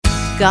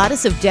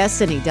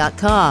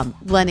goddessofdestiny.com,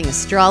 blending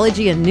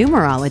astrology and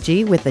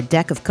numerology with a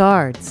deck of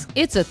cards.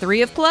 It's a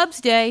Three of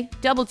Clubs day.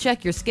 Double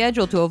check your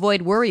schedule to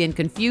avoid worry and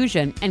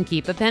confusion, and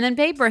keep a pen and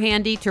paper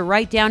handy to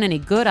write down any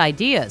good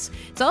ideas.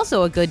 It's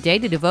also a good day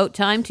to devote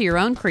time to your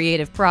own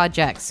creative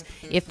projects.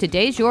 If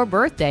today's your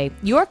birthday,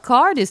 your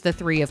card is the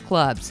Three of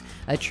Clubs.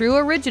 A true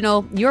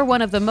original, you're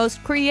one of the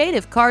most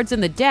creative cards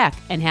in the deck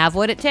and have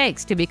what it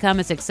takes to become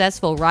a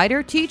successful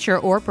writer, teacher,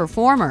 or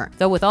performer.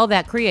 Though with all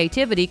that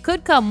creativity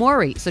could come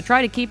worry, so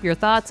try to keep your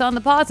thoughts on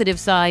the positive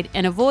side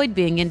and avoid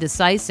being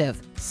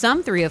indecisive.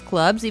 Some Three of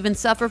Clubs even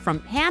suffer from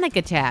panic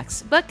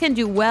attacks, but can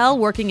do well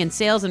working in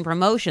sales and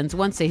promotions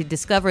once they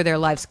discover their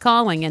life's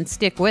calling and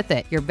stick with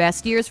it. Your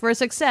best years for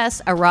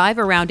success arrive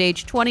around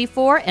age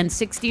 24 and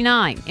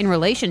 69. In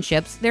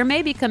relationships, there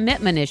may be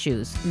commitment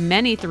issues.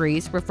 Many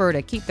threes prefer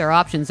to keep their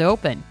options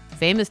open.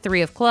 Famous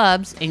Three of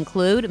Clubs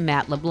include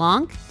Matt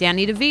LeBlanc,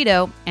 Danny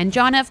DeVito, and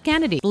John F.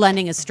 Kennedy.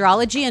 Blending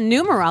astrology and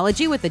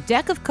numerology with a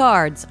deck of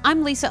cards.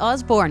 I'm Lisa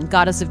Osborne,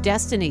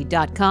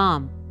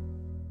 goddessofdestiny.com.